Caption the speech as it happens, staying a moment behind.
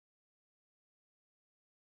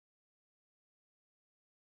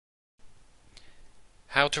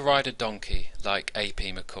How to ride a donkey like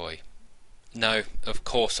A.P. McCoy. No, of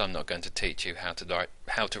course I'm not going to teach you how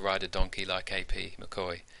to ride a donkey like A.P.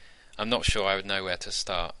 McCoy. I'm not sure I would know where to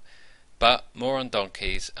start. But more on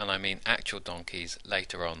donkeys, and I mean actual donkeys,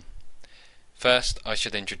 later on. First, I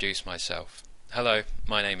should introduce myself. Hello,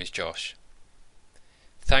 my name is Josh.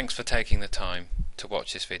 Thanks for taking the time to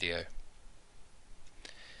watch this video.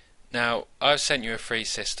 Now, I've sent you a free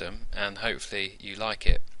system, and hopefully you like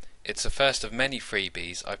it. It's the first of many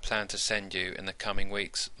freebies I plan to send you in the coming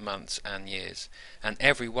weeks, months and years, and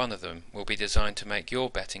every one of them will be designed to make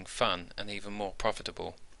your betting fun and even more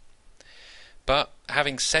profitable. But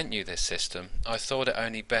having sent you this system, I thought it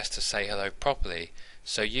only best to say hello properly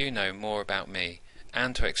so you know more about me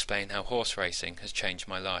and to explain how horse racing has changed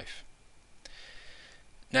my life.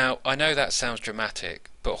 Now, I know that sounds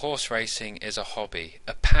dramatic, but horse racing is a hobby,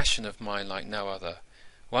 a passion of mine like no other.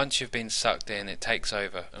 Once you've been sucked in, it takes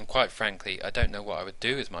over, and quite frankly, I don't know what I would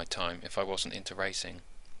do with my time if I wasn't into racing.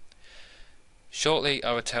 Shortly,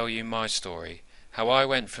 I will tell you my story, how I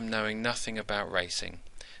went from knowing nothing about racing,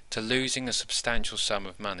 to losing a substantial sum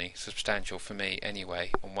of money, substantial for me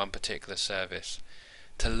anyway, on one particular service,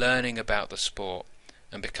 to learning about the sport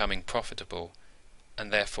and becoming profitable, and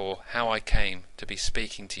therefore how I came to be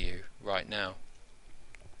speaking to you right now.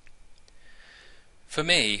 For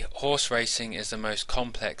me, horse racing is the most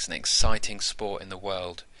complex and exciting sport in the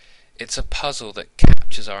world. It's a puzzle that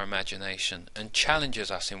captures our imagination and challenges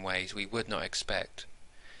us in ways we would not expect.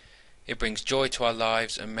 It brings joy to our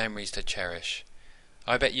lives and memories to cherish.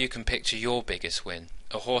 I bet you can picture your biggest win,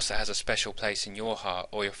 a horse that has a special place in your heart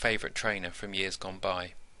or your favourite trainer from years gone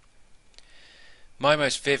by. My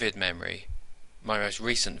most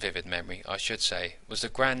recent vivid memory, I should say, was the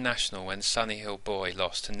Grand National when Sunny Hill Boy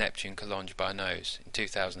lost to Neptune Collonges by a nose in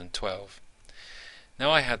 2012. Now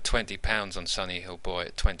I had £20 on Sunny Hill Boy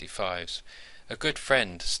at 25s. A good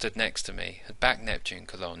friend stood next to me, had backed Neptune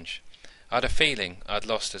Collonges. I had a feeling I'd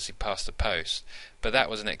lost as he passed the post, but that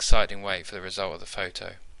was an exciting wait for the result of the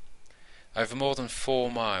photo. Over more than 4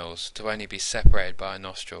 miles to only be separated by a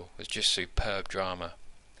nostril was just superb drama.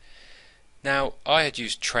 Now, I had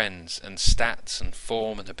used trends and stats and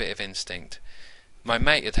form and a bit of instinct. My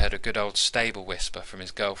mate had heard a good old stable whisper from his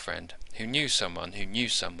girlfriend, who knew someone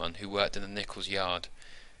who worked in the Nichols yard.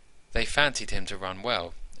 They fancied him to run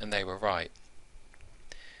well, and they were right.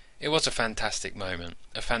 It was a fantastic moment,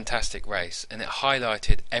 a fantastic race, and it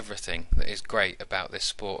highlighted everything that is great about this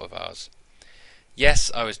sport of ours. Yes,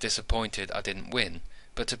 I was disappointed I didn't win,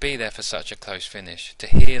 but to be there for such a close finish, to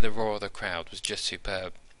hear the roar of the crowd was just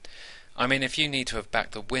superb. I mean, if you need to have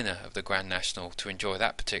backed the winner of the Grand National to enjoy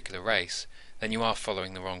that particular race, then you are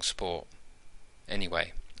following the wrong sport.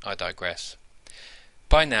 Anyway, I digress.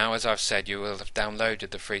 By now, as I've said, you will have downloaded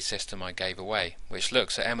the free system I gave away, which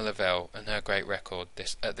looks at Emma Lavelle and her great record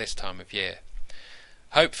at this time of year.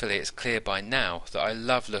 Hopefully it's clear by now that I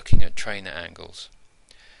love looking at trainer angles.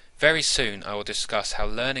 Very soon I will discuss how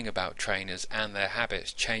learning about trainers and their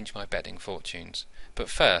habits changed my betting fortunes, but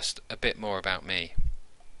first, a bit more about me.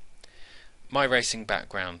 My racing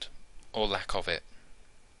background, or lack of it.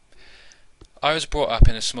 I was brought up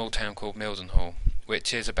in a small town called Mildenhall,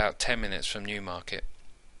 which is about 10 minutes from Newmarket.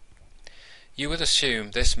 You would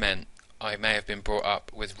assume this meant I may have been brought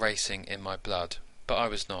up with racing in my blood, but I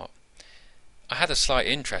was not. I had a slight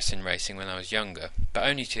interest in racing when I was younger, but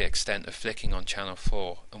only to the extent of flicking on Channel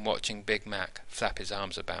 4 and watching Big Mac flap his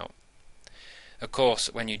arms about. Of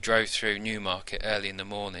course, when you drove through Newmarket early in the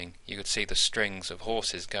morning, you could see the strings of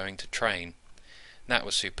horses going to train. That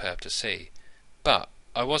was superb to see. But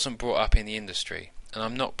I wasn't brought up in the industry, and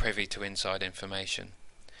I'm not privy to inside information.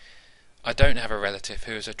 I don't have a relative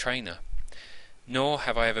who is a trainer, nor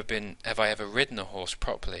have I ever ridden a horse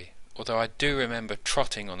properly, although I do remember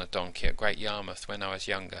trotting on a donkey at Great Yarmouth when I was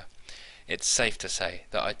younger. It's safe to say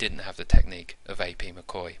that I didn't have the technique of A.P.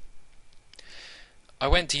 McCoy. I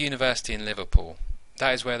went to university in Liverpool.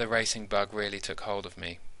 That is where the racing bug really took hold of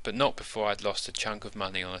me, but not before I'd lost a chunk of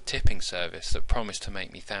money on a tipping service that promised to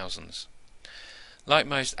make me thousands. Like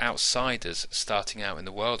most outsiders starting out in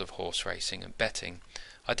the world of horse racing and betting,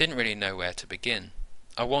 I didn't really know where to begin.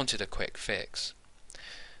 I wanted a quick fix.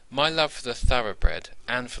 My love for the thoroughbred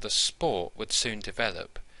and for the sport would soon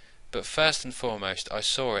develop, but first and foremost I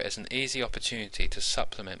saw it as an easy opportunity to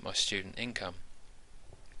supplement my student income.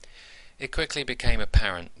 It quickly became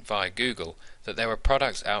apparent, via Google, that there were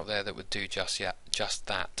products out there that would do just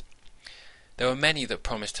that. There were many that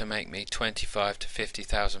promised to make me £25,000 to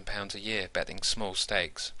 £50,000 a year betting small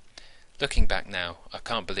stakes. Looking back now, I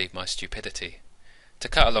can't believe my stupidity. To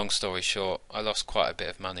cut a long story short, I lost quite a bit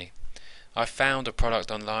of money. I found a product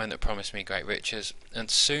online that promised me great riches and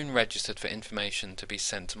soon registered for information to be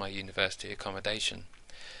sent to my university accommodation.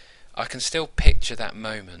 I can still picture that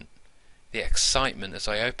moment, the excitement as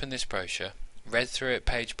I opened this brochure, read through it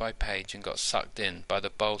page by page and got sucked in by the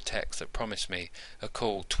bold text that promised me a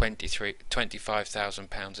cool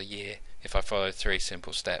 £25,000 a year if I followed 3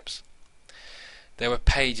 simple steps. There were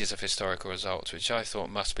pages of historical results which I thought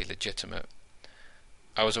must be legitimate.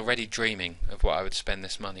 I was already dreaming of what I would spend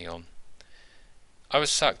this money on. I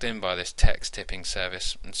was sucked in by this text tipping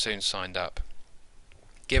service and soon signed up.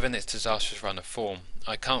 Given its disastrous run of form,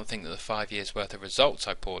 I can't think that the 5 years' worth of results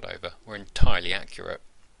I pored over were entirely accurate.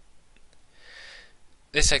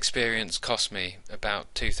 This experience cost me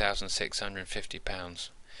about £2,650.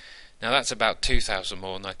 Now that's about 2,000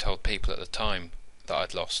 more than I told people at the time that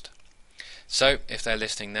I'd lost. So, if they're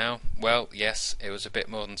listening now, well, yes, it was a bit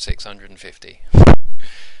more than 650.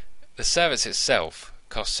 The service itself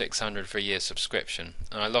cost £600 for a year's subscription,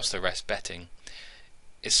 and I lost the rest betting.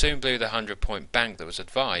 It soon blew the 100-point bank that was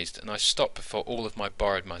advised, and I stopped before all of my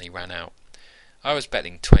borrowed money ran out. I was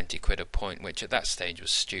betting 20 quid a point, which at that stage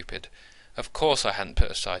was stupid. Of course I hadn't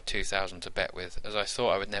put aside 2,000 to bet with, as I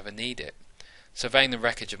thought I would never need it. Surveying the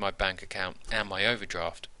wreckage of my bank account and my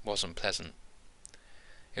overdraft wasn't pleasant.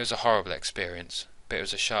 It was a horrible experience, but it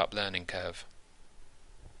was a sharp learning curve.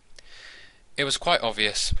 It was quite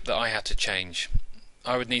obvious that I had to change.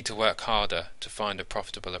 I would need to work harder to find a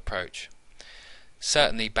profitable approach.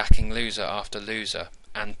 Certainly backing loser after loser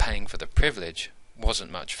and paying for the privilege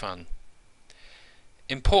wasn't much fun.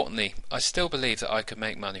 Importantly, I still believed that I could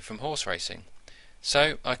make money from horse racing,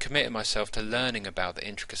 so I committed myself to learning about the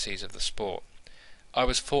intricacies of the sport. I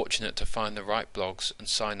was fortunate to find the right blogs and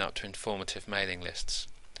sign up to informative mailing lists.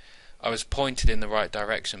 I was pointed in the right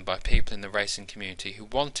direction by people in the racing community who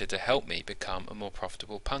wanted to help me become a more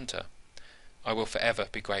profitable punter. I will forever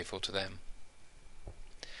be grateful to them.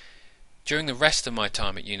 During the rest of my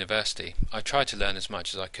time at university, I tried to learn as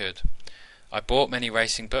much as I could. I bought many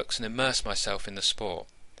racing books and immersed myself in the sport.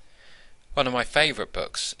 One of my favourite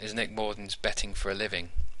books is Nick Morden's Betting for a Living.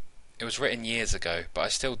 It was written years ago, but I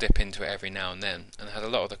still dip into it every now and then, and had a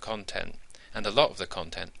lot of the content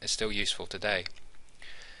is still useful today.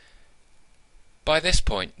 By this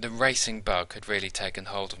point, the racing bug had really taken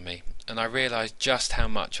hold of me, and I realised just how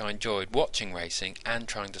much I enjoyed watching racing and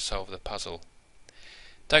trying to solve the puzzle.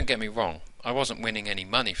 Don't get me wrong, I wasn't winning any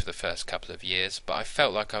money for the first couple of years, but I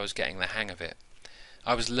felt like I was getting the hang of it.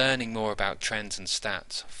 I was learning more about trends and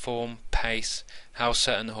stats, form, pace, how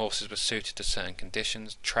certain horses were suited to certain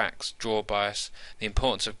conditions, tracks, draw bias, the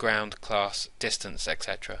importance of ground, class, distance,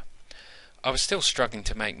 etc. I was still struggling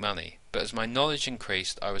to make money, but as my knowledge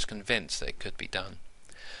increased, I was convinced that it could be done.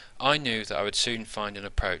 I knew that I would soon find an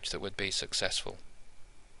approach that would be successful.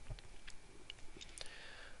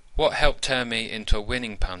 What helped turn me into a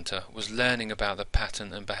winning punter was learning about the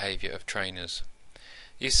pattern and behaviour of trainers.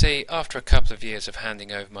 You see, after a couple of years of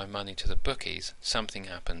handing over my money to the bookies, something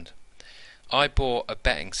happened. I bought a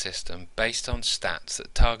betting system based on stats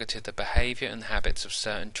that targeted the behaviour and habits of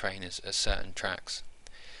certain trainers at certain tracks.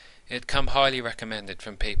 It had come highly recommended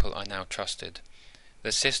from people I now trusted.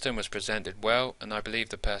 The system was presented well, and I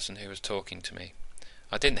believed the person who was talking to me.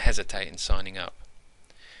 I didn't hesitate in signing up.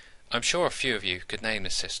 I'm sure a few of you could name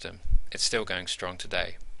this system. It's still going strong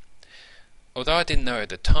today. Although I didn't know at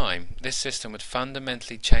the time, this system would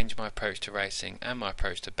fundamentally change my approach to racing and my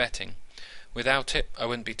approach to betting. Without it, I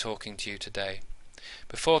wouldn't be talking to you today.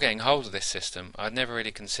 Before getting hold of this system, I had never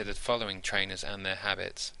really considered following trainers and their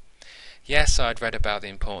habits. Yes, I had read about the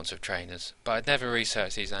importance of trainers, but I'd never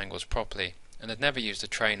researched these angles properly, and had never used a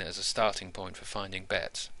trainer as a starting point for finding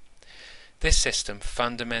bets. This system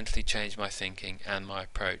fundamentally changed my thinking and my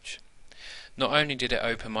approach. Not only did it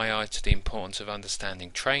open my eyes to the importance of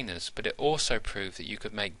understanding trainers, but it also proved that you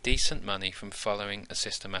could make decent money from following a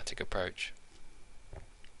systematic approach.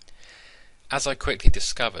 As I quickly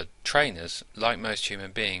discovered, trainers, like most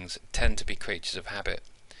human beings, tend to be creatures of habit.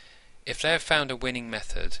 If they have found a winning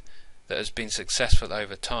method that has been successful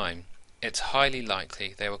over time, it's highly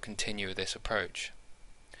likely they will continue with this approach.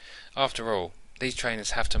 After all, these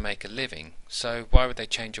trainers have to make a living, so why would they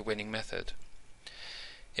change a winning method?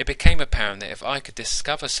 It became apparent that if I could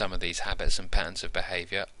discover some of these habits and patterns of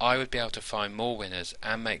behaviour, I would be able to find more winners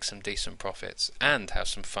and make some decent profits, and have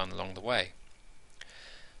some fun along the way.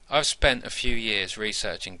 I've spent a few years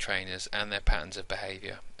researching trainers and their patterns of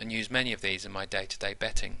behaviour, and use many of these in my day-to-day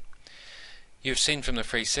betting. You've seen from the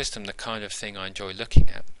free system the kind of thing I enjoy looking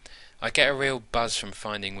at. I get a real buzz from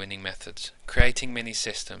finding winning methods, creating mini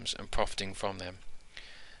systems and profiting from them.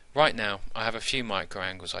 Right now, I have a few micro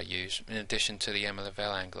angles I use, in addition to the Emma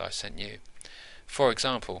Lavelle angle I sent you. For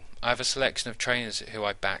example, I have a selection of trainers who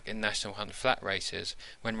I back in National Hunt flat races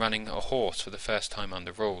when running a horse for the first time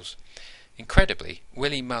under rules. Incredibly,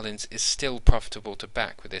 Willie Mullins is still profitable to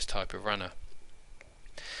back with this type of runner.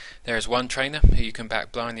 There is one trainer who you can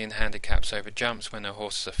back blindly in handicaps over jumps when their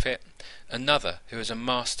horses are fit, another who is a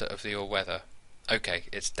master of the all-weather. Okay,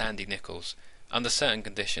 it's Dandy Nichols. Under certain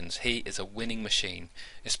conditions, he is a winning machine,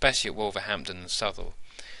 especially at Wolverhampton and Southwell.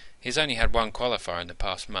 He's only had one qualifier in the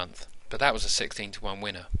past month, but that was a 16-to-1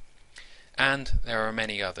 winner. And there are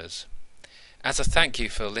many others. As a thank you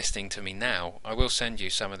for listening to me now, I will send you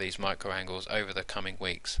some of these micro angles over the coming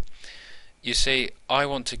weeks. You see, I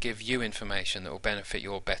want to give you information that will benefit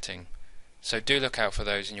your betting, so do look out for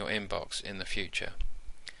those in your inbox in the future.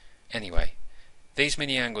 Anyway, these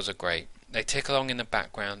mini angles are great. They tick along in the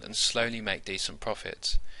background and slowly make decent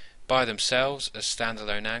profits. By themselves, as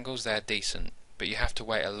standalone angles, they're decent, but you have to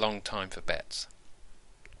wait a long time for bets.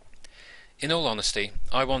 In all honesty,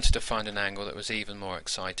 I wanted to find an angle that was even more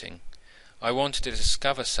exciting. I wanted to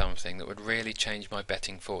discover something that would really change my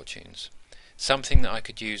betting fortunes. Something that I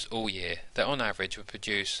could use all year, that on average would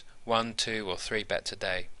produce 1, 2 or 3 bets a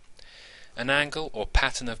day. An angle or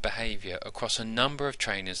pattern of behaviour across a number of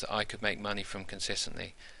trainers that I could make money from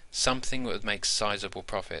consistently. Something that would make sizable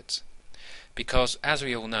profits. Because, as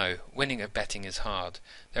we all know, winning at betting is hard.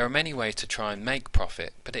 There are many ways to try and make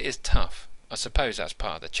profit, but it is tough. I suppose that's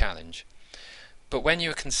part of the challenge. But when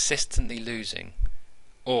you are consistently losing,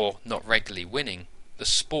 or not regularly winning, the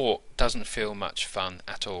sport doesn't feel much fun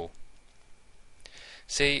at all.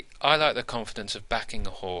 See, I like the confidence of backing a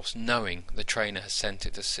horse knowing the trainer has sent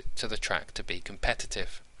it to the track to be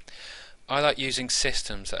competitive. I like using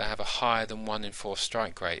systems that have a higher than 1 in 4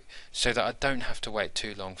 strike rate so that I don't have to wait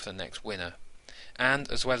too long for the next winner.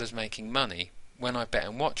 And as well as making money, when I bet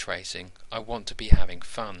and watch racing, I want to be having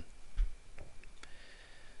fun.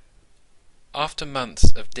 After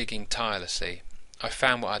months of digging tirelessly, I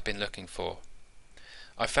found what I'd been looking for.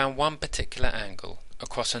 I found one particular angle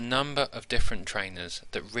across a number of different trainers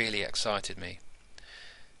that really excited me.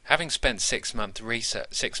 Having spent 6 months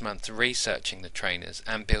researching the trainers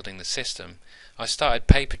and building the system, I started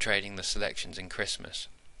paper trading the selections at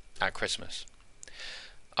Christmas.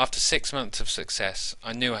 After 6 months of success,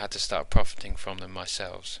 I knew I had to start profiting from them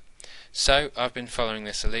myself. So I've been following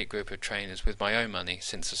this elite group of trainers with my own money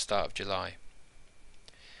since the start of July.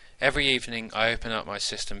 Every evening I open up my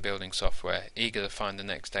system building software, eager to find the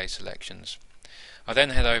next day's selections. I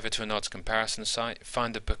then head over to an odds comparison site,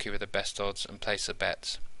 find the bookie with the best odds and place the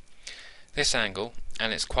bets. This angle,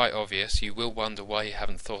 and it's quite obvious, you will wonder why you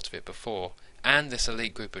haven't thought of it before, and this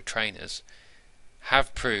elite group of trainers have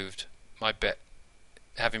improved my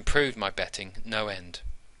betting no end.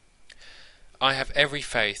 I have every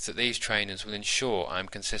faith that these trainers will ensure I am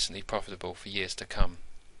consistently profitable for years to come.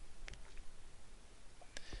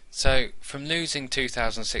 So, from losing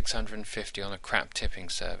 2,650 on a crap tipping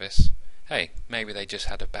service, hey, maybe they just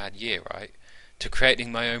had a bad year, right? To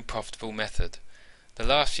creating my own profitable method. The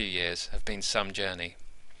last few years have been some journey.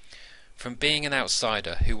 From being an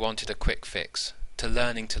outsider who wanted a quick fix, to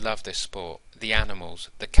learning to love this sport, the animals,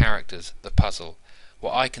 the characters, the puzzle,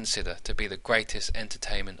 what I consider to be the greatest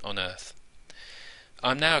entertainment on earth.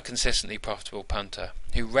 I'm now a consistently profitable punter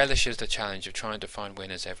who relishes the challenge of trying to find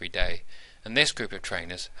winners every day, and this group of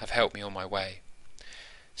trainers have helped me on my way.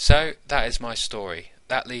 So that is my story.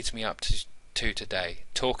 That leads me up to today,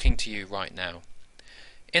 talking to you right now.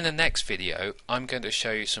 In the next video, I'm going to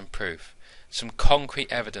show you some proof, some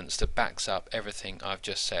concrete evidence that backs up everything I've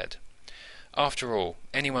just said. After all,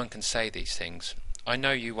 anyone can say these things. I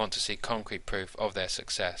know you want to see concrete proof of their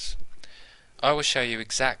success. I will show you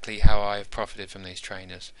exactly how I have profited from these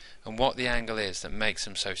trainers and what the angle is that makes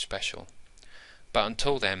them so special. But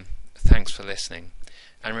until then, thanks for listening,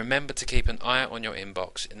 and remember to keep an eye out on your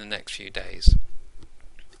inbox in the next few days.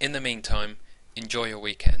 In the meantime, enjoy your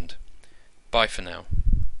weekend. Bye for now.